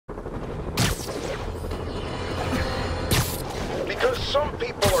because some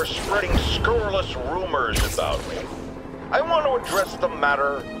people are spreading scurrilous rumors about me. I want to address the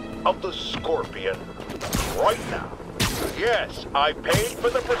matter of the Scorpion right now. Yes, I paid for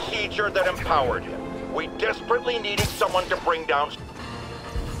the procedure that empowered him. We desperately needed someone to bring down...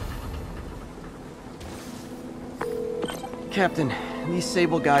 Captain, these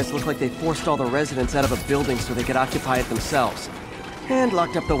Sable guys look like they forced all the residents out of a building so they could occupy it themselves. And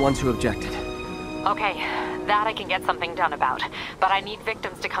locked up the ones who objected. Okay, that I can get something done about. But I need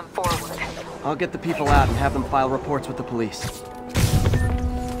victims to come forward. I'll get the people out and have them file reports with the police.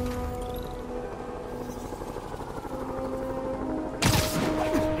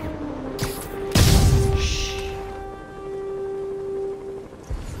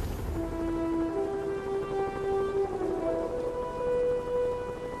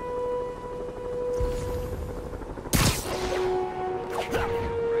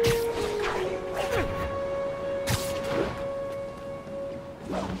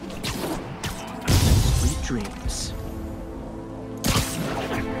 Sweet dreams.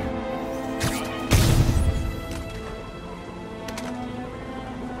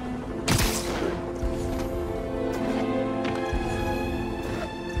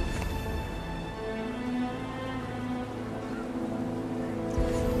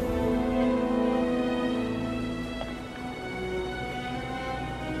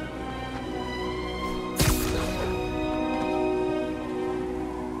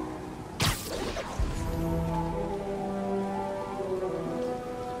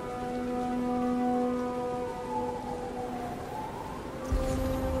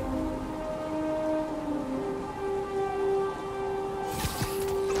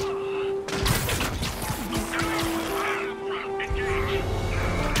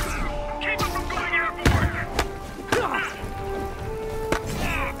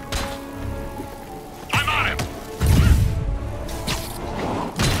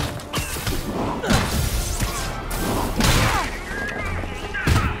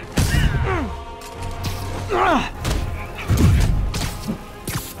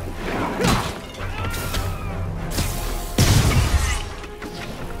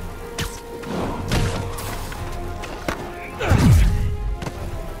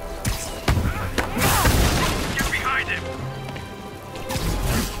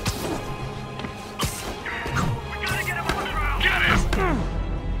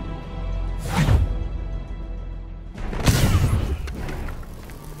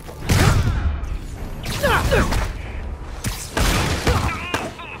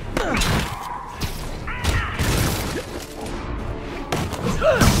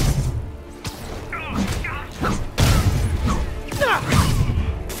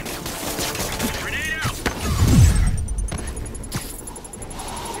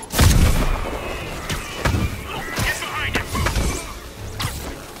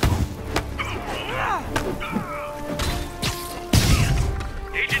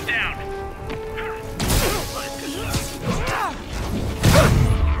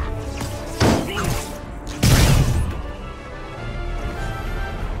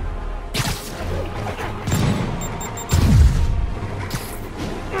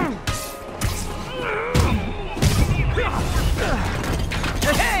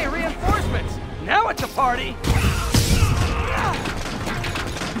 Party!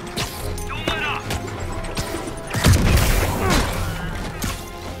 Don't let up!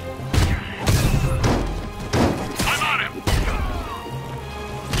 I'm on him!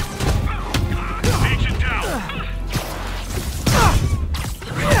 Agent down!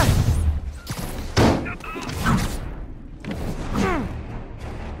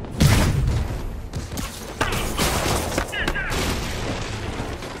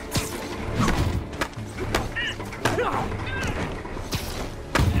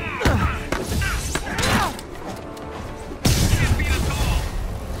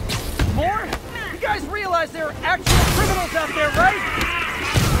 There are actual criminals out there, right?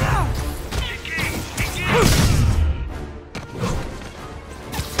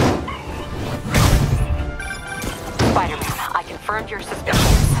 Spider-Man, I confirmed your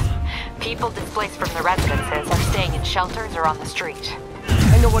suspicions. People displaced from the residences are staying in shelters or on the street.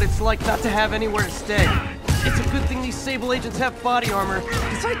 I know what it's like not to have anywhere to stay. It's a good thing these Sable agents have body armor,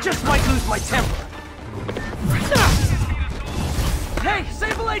 because I just might lose my temper. Hey,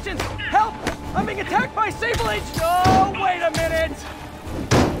 Sable agents, help! I'm being attacked by Sable agents! Oh, wait a minute!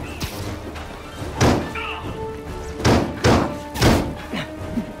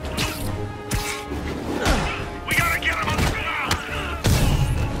 We gotta get him on the ground!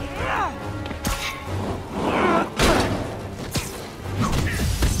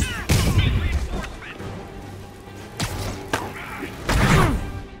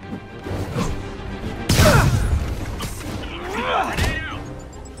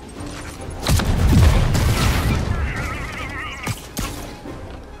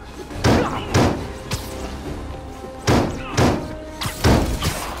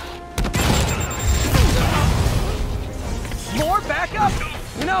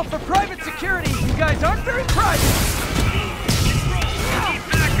 Well, for private security, you guys aren't very private.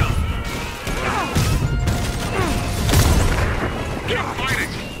 Keep fighting!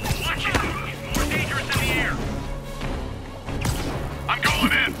 Watch it! He's more dangerous in the air! I'm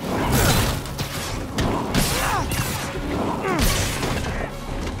going in!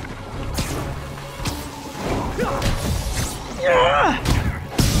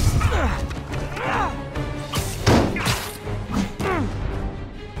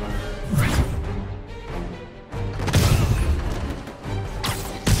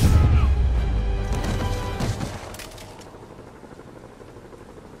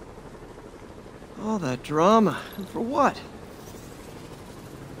 All that drama, and for what?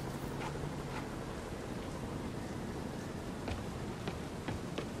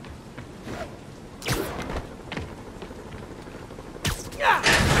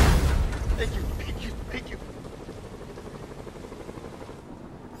 Thank you.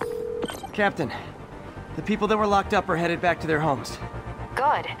 Captain, the people that were locked up are headed back to their homes.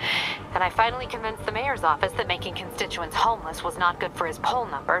 Good. And I finally convinced the mayor's office that making constituents homeless was not good for his poll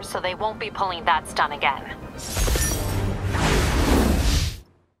numbers, so they won't be pulling that stunt again.